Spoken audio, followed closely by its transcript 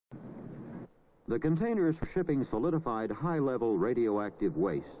The containers for shipping solidified high-level radioactive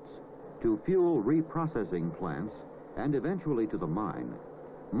wastes to fuel reprocessing plants and eventually to the mine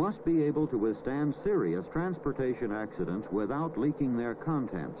must be able to withstand serious transportation accidents without leaking their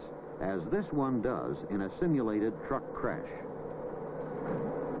contents, as this one does in a simulated truck crash.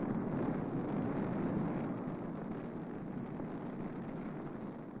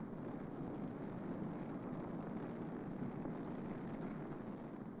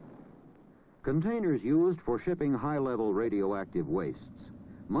 Containers used for shipping high-level radioactive wastes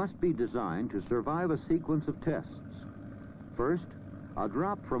must be designed to survive a sequence of tests. First, a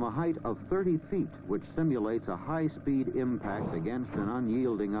drop from a height of 30 feet, which simulates a high-speed impact against an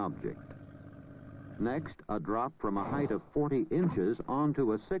unyielding object. Next, a drop from a height of 40 inches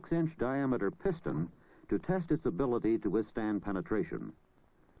onto a 6-inch diameter piston to test its ability to withstand penetration.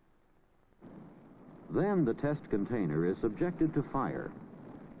 Then the test container is subjected to fire,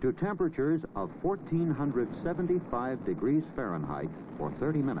 to temperatures of 1475 degrees Fahrenheit for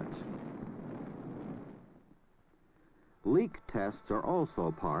 30 minutes. Leak tests are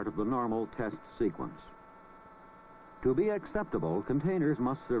also part of the normal test sequence. To be acceptable, containers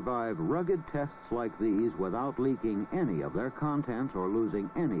must survive rugged tests like these without leaking any of their contents or losing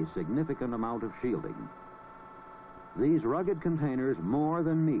any significant amount of shielding. These rugged containers more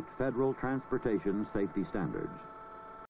than meet federal transportation safety standards.